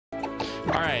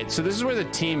All right, so this is where the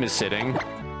team is sitting.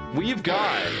 We've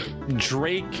got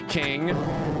Drake King,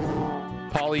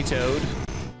 Polytoad,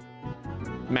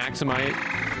 Maximite,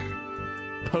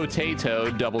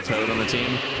 Potato, Double Toad on the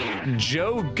team,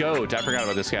 Joe Goat, I forgot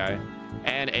about this guy,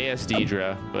 and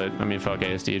ASDedra, but I mean, fuck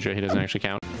ASDedra, he doesn't actually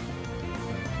count.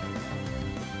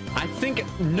 I think,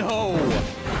 no!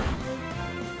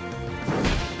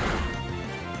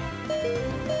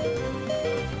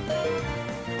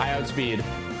 I outspeed.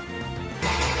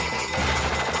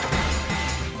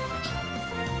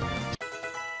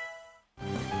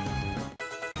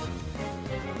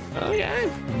 Okay.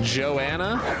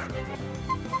 Joanna.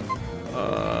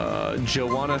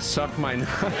 Joanna suck my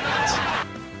nuts.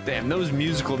 Damn, those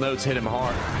musical notes hit him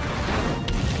hard.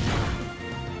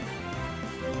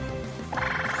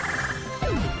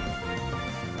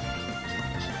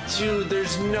 Dude,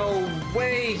 there's no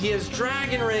way he has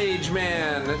Dragon Rage,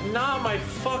 man. Not my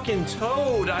fucking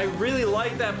Toad. I really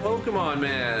like that Pokemon,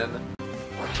 man.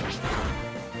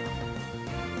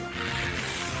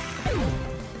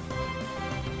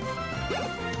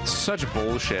 Such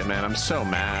bullshit, man. I'm so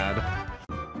mad.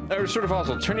 Or sort of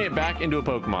fossil, turning it back into a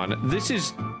Pokemon. This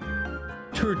is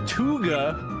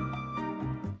Tortuga.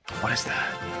 What is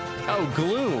that? Oh,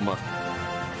 Gloom.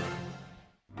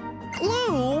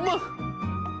 Gloom?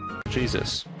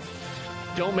 Jesus.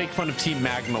 Don't make fun of Team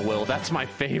Magma, Will. That's my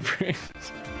favorite.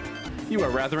 You are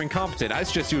rather incompetent. I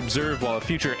suggest you observe while a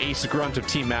future ace grunt of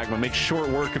Team Magma makes short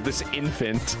work of this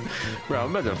infant. Bro,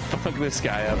 I'm about to fuck this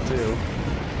guy up, too.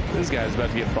 This guy's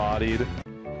about to get bodied.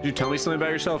 Did you tell me something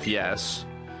about yourself? Yes.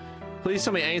 Please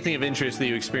tell me anything of interest that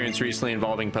you experienced recently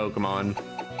involving Pokemon.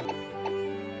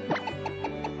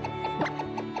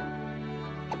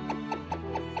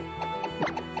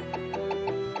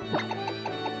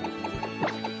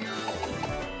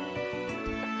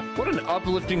 What an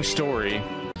uplifting story.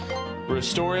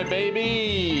 Restore it,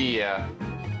 baby!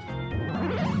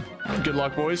 Good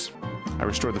luck, boys. I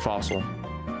restored the fossil.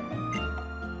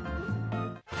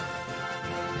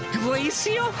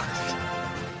 Glaceon?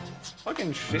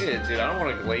 Fucking shit, dude. I don't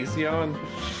want a Glaceon.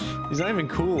 He's not even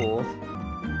cool.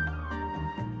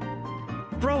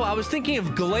 Bro, I was thinking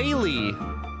of Glalie.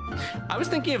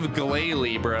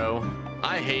 Bro.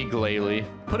 I hate Glalie.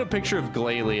 Put a picture of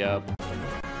Glalie up.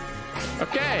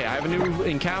 Okay, I have a new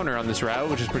encounter on this route,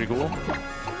 which is pretty cool.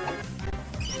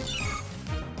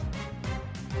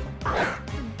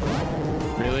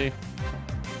 Really?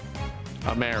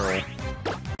 A Meryl.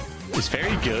 Is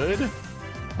Fairy good?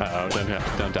 Uh-oh,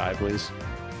 don't die, please.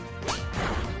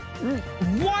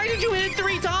 Why did you hit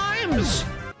 3 times?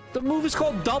 The move is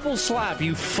called Double Slap,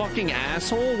 you fucking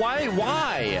asshole. Why?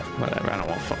 Whatever, I don't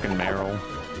want fucking Meryl.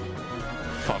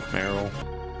 Fuck Meryl.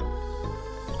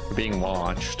 We're being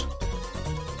watched.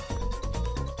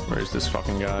 Where's this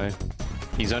fucking guy?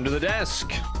 He's under the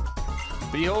desk.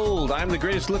 Behold, I'm the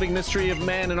greatest living mystery of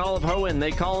man in all of Hoenn.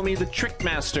 They call me the Trick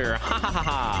Master. Ha ha ha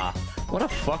ha. What a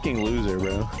fucking loser,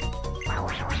 bro.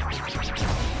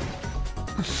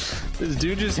 This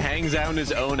dude just hangs out in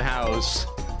his own house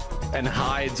and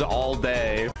hides all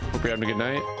day. Hope you're having a good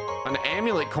night. An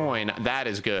amulet coin, that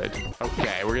is good.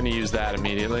 Okay, we're gonna use that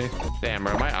immediately. Damn,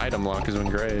 bro, my item luck has been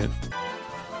great.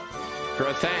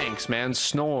 Bro, thanks, man.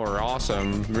 Snore,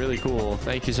 awesome. Really cool.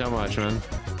 Thank you so much, man.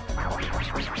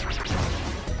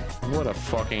 What a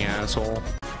fucking asshole.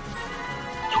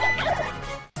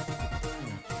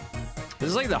 This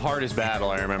is like the hardest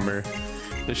battle I remember.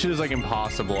 This shit is like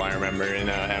impossible, I remember, in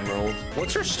Emerald.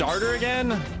 What's her starter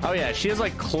again? Oh yeah, she has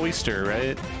like Cloyster,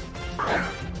 right?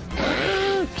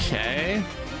 Okay.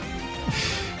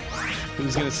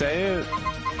 Who's gonna say it?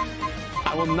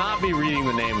 I will not be reading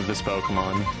the name of this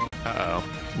Pokemon. Uh-oh.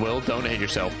 Will, don't hit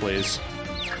yourself, please.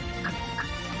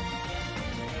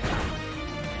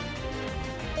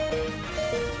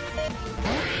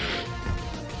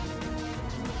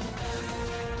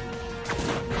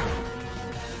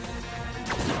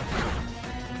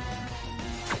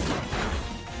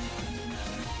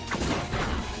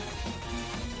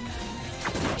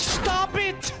 Stop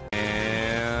it!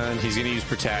 And he's gonna use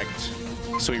Protect.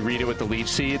 So we read it with the Leech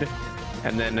Seed,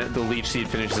 and then the Leech Seed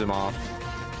finishes him off.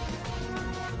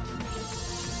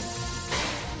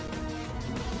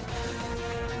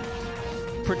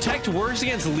 Protect works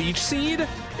against Leech Seed?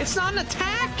 It's not an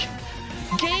attack!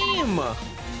 Game!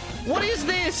 What is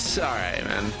this? Alright,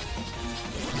 man.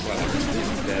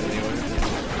 He's dead anyway.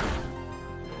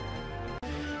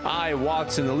 I,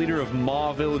 Watson, the leader of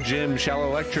Mauville Gym, shall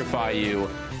electrify you.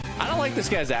 I don't like this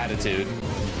guy's attitude.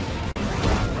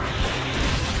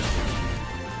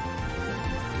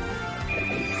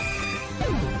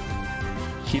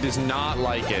 He does not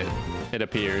like it, it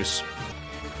appears.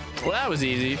 Well, that was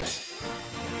easy.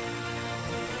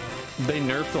 They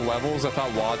nerfed the levels. I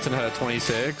thought Watson had a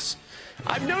 26.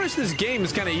 I've noticed this game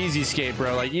is kind of easy skate,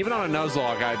 bro. Like, even on a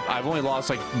Nuzlocke, I've only lost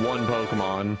like one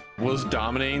Pokemon. Will's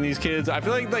dominating these kids. I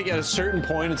feel like at a certain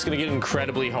point, it's going to get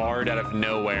incredibly hard out of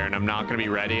nowhere, and I'm not going to be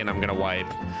ready, and I'm going to wipe.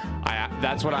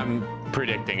 That's what I'm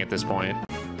predicting at this point.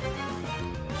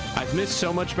 I've missed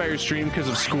so much about your stream because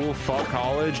of school. Fuck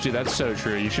college. Dude, that's so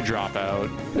true. You should drop out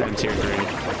in tier 3.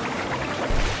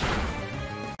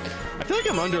 I feel like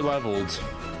I'm under-leveled.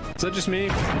 Is that just me?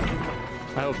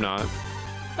 I hope not.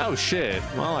 Oh shit.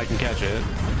 Well, I can catch it.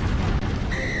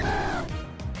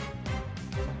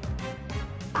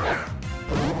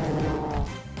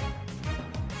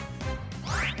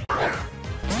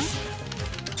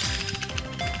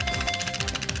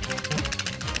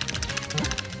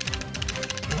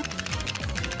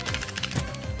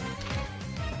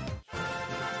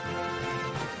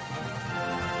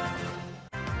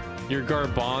 Your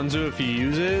Garbanzo if you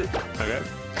use it? Okay.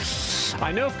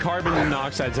 I know if carbon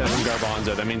monoxide says in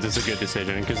Garbanzo, that means it's a good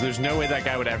decision, because there's no way that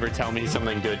guy would ever tell me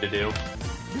something good to do.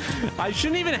 I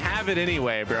shouldn't even have it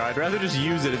anyway, bro. I'd rather just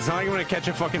use it. It's not like I'm gonna catch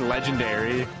a fucking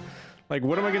legendary. Like,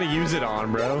 what am I gonna use it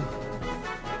on, bro?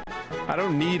 I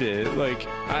don't need it. Like,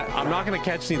 I'm not gonna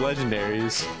catch any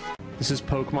legendaries. This is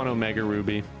Pokemon Omega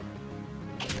Ruby.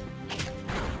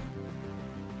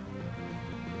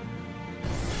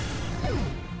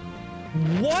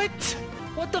 What?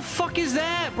 What the fuck is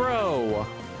that, bro?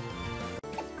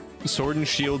 Sword and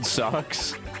Shield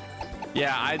sucks.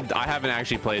 Yeah, I haven't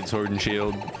actually played Sword and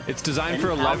Shield. It's designed for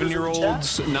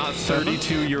 11-year-olds, not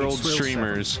 32-year-old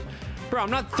streamers. Bro, I'm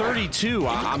not 32.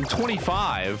 I'm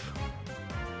 25.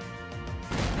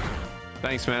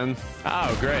 Thanks, man.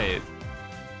 Oh, great.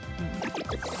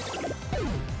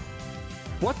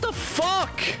 What the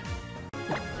fuck?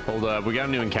 Hold up, we got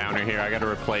a new encounter here. I gotta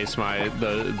replace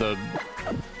the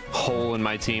hole in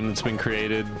my team that's been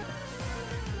created.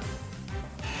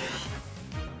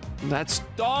 That's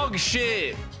dog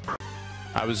shit.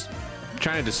 I was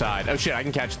trying to decide. Oh shit, I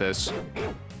can catch this.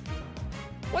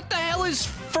 What the hell is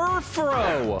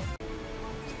Furfuro?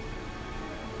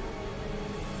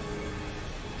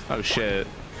 Oh shit.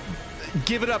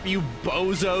 Give it up, you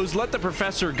bozos. Let the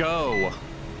professor go.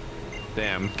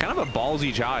 Damn, kind of a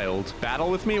ballsy child. Battle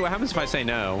with me? What happens if I say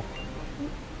no?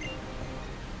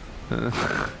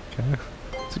 Okay.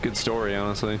 It's a good story,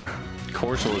 honestly.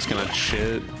 Corsola is gonna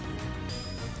shit.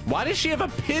 Why does she have a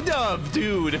Pidove,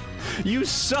 dude? You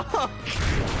suck.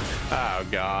 Oh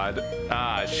god.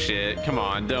 Ah shit. Come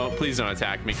on, please don't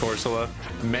attack me, Corsola.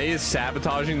 May is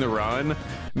sabotaging the run.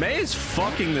 May is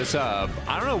fucking this up.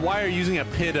 I don't know why you're using a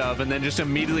Pidove and then just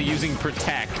immediately using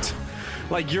Protect.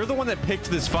 Like, you're the one that picked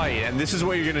this fight, and this is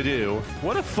what you're gonna do.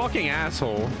 What a fucking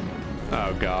asshole.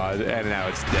 Oh god, and now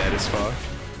it's dead as fuck.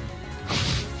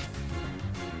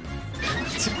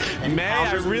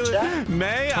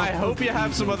 May, I hope you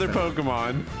have some other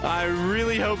Pokemon. I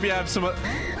really hope you have some.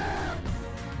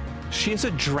 She has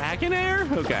a Dragonair?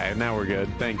 Okay, now we're good.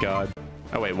 Thank God.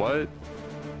 Oh, wait, what?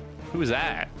 Who was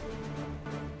that?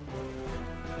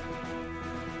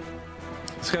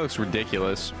 This guy looks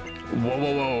ridiculous. Whoa,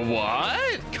 whoa, whoa,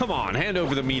 what? Come on, hand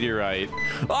over the meteorite.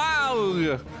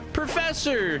 Wow,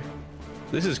 Professor!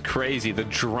 This is crazy. The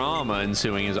drama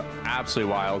ensuing is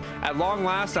absolutely wild. At long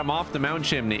last, I'm off the Mount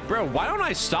Chimney. Bro, why don't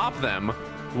I stop them?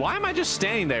 Why am I just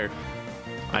standing there?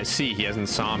 I see he has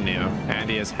insomnia and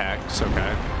he has Hex.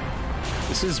 Okay.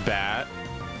 This is bad.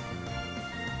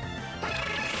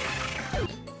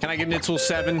 Can I get Nitzel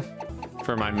 7?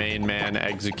 For my main man,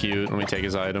 execute. Let me take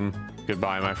his item.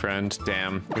 Goodbye, my friend.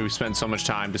 Damn. We spent so much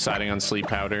time deciding on sleep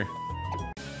powder.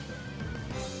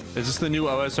 Is this the new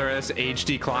OSRS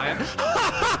HD client?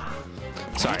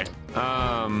 Sorry.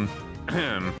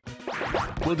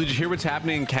 Well, did you hear what's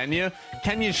happening in Kenya?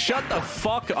 Can you shut the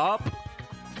fuck up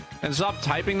and stop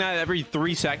typing that every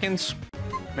 3 seconds?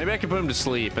 Maybe I could put him to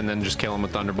sleep and then just kill him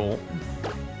with Thunderbolt.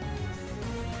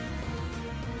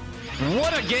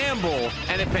 What a gamble!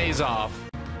 And it pays off.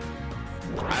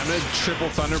 I'm gonna triple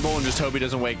Thunderbolt and just hope he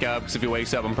doesn't wake up, because if he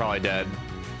wakes up, I'm probably dead.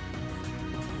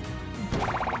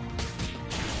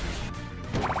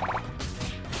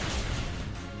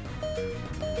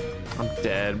 I'm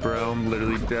dead, bro. I'm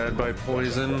literally dead by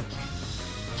poison.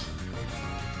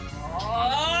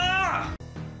 Ah!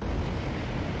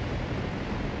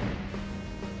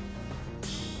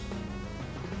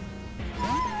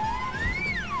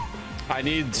 I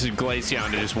need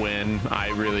Glaceon to just win. I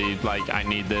really, I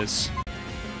need this.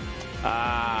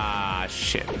 Ah,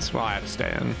 shit. Well, I have to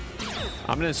stay in.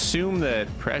 I'm gonna assume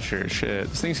that pressure, shit.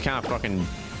 This thing's kind of fucking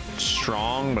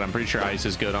strong, but I'm pretty sure ice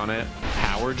is good on it.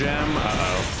 Power gem?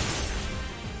 Uh-oh.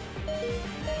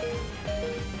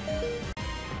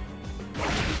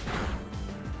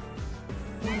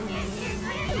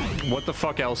 What the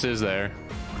fuck else is there?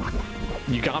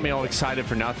 You got me all excited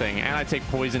for nothing. And I take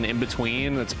poison in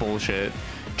between. That's bullshit.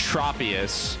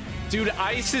 Tropius. Dude,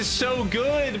 ice is so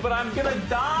good, but I'm gonna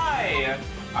die.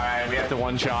 All right, we have to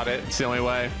one-shot it. It's the only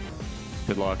way.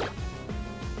 Good luck.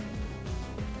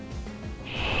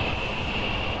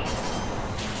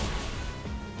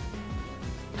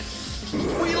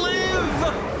 We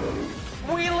live!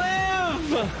 We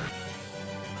live!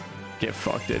 Get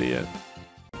fucked, idiot.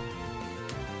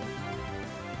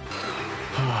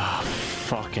 Oh,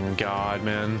 fucking God,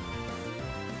 man.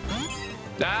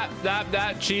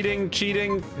 That cheating,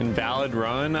 invalid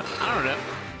run. I don't know.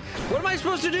 What am I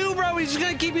supposed to do, bro? He's just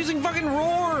gonna keep using fucking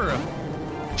roar.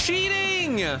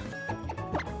 Cheating.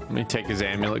 Let me take his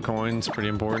amulet coins. Pretty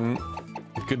important.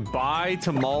 Goodbye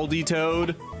to Maldy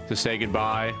Toad. To say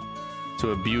goodbye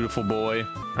to a beautiful boy.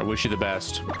 I wish you the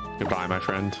best. Goodbye, my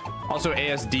friend. Also,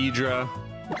 AS Deidre.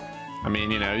 I mean,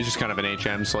 you know, he's just kind of an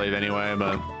HM slave anyway,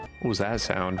 but what was that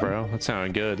sound, bro? That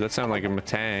sounded good. That sounded like a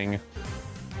Matang.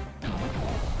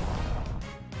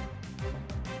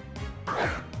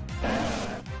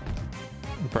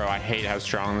 Bro, I hate how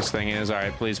strong this thing is. All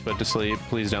right, please put to sleep.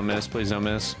 Please don't miss. Please don't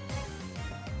miss.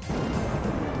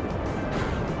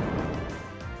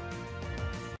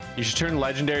 You should turn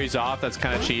legendaries off. That's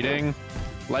kind of cheating.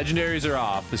 Legendaries are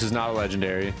off. This is not a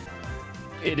legendary.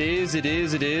 It is. It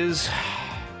is. It is.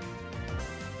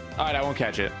 All right, I won't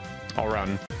catch it. I'll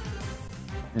run.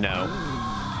 No.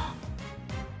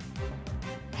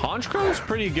 Honchcrow's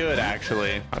pretty good,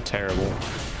 actually. Not terrible.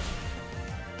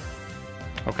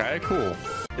 Okay, cool.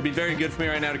 It'd be very good for me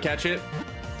right now to catch it.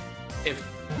 If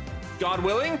God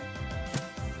willing.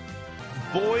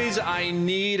 Boys, I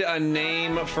need a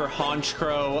name for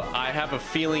Honchcrow. I have a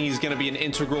feeling he's going to be an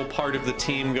integral part of the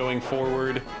team going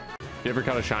forward. You ever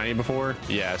caught a shiny before?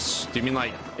 Yes. Do you mean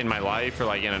like in my life or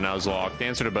like in a Nuzlocke? The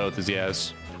answer to both is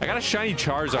yes. I got a shiny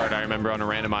Charizard, I remember, on a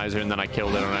randomizer, and then I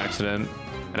killed it on accident.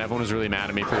 And everyone was really mad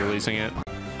at me for releasing it.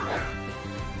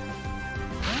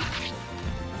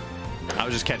 I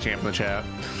was just catching up in the chat.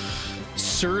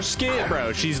 Surskit?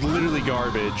 Bro, she's literally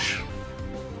garbage.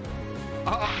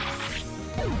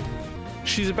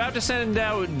 She's about to send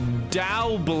out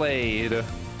Dowblade.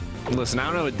 Listen, I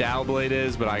don't know what Dowblade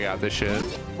is, but I got this shit.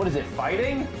 What is it,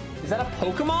 fighting? Is that a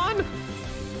Pokemon?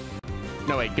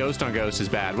 No, wait, Ghost on Ghost is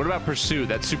bad. What about Pursuit?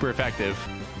 That's super effective.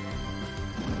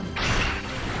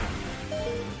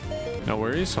 No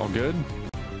worries, all good.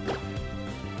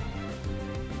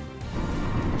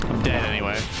 I'm dead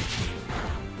anyway.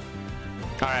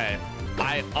 All right,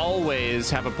 I always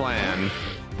have a plan.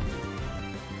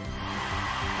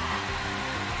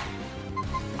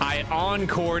 I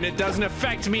encore and it doesn't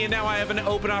affect me, and now I have an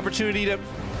open opportunity to...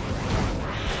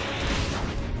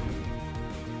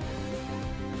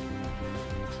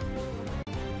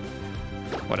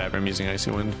 Whatever, I'm using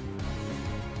Icy Wind.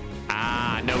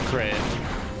 Ah, no crit.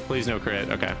 Please no crit,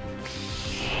 okay.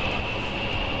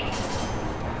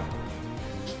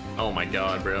 Oh my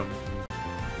God, bro.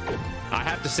 I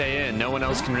have to stay in. No one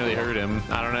else can really hurt him.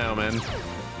 I don't know, man.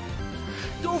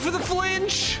 Go for the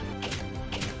flinch!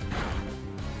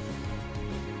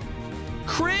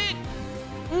 Crit!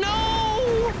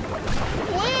 No!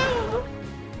 Live!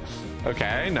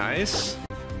 Okay, nice.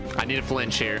 I need a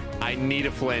flinch here. I need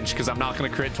a flinch because I'm not going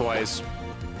to crit twice.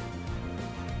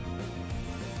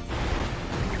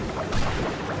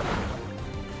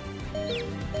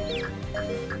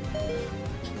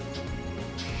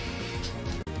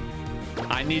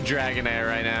 I need Dragonair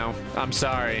right now. I'm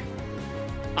sorry.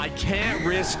 I can't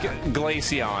risk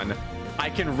Glaceon. I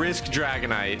can risk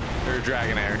Dragonite or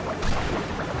Dragonair.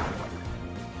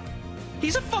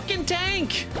 He's a fucking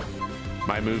tank.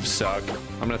 My moves suck.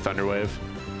 I'm gonna Thunder Wave.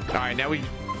 All right, now we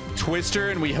Twister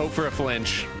and we hope for a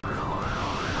flinch. Come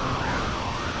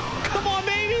on,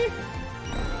 baby.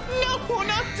 No,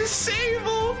 not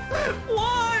Disable.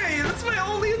 Why? That's my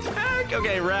only attack.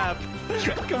 Okay, Wrap.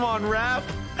 Come on, Wrap.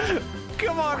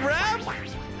 Come on, Wrap.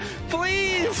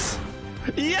 Please.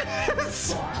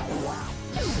 Yes.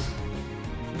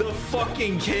 The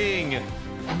fucking king.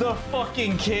 The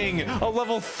fucking king. A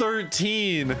level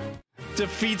 13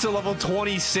 defeats a level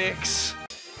 26.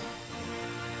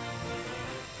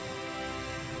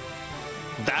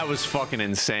 That was fucking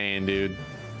insane, dude.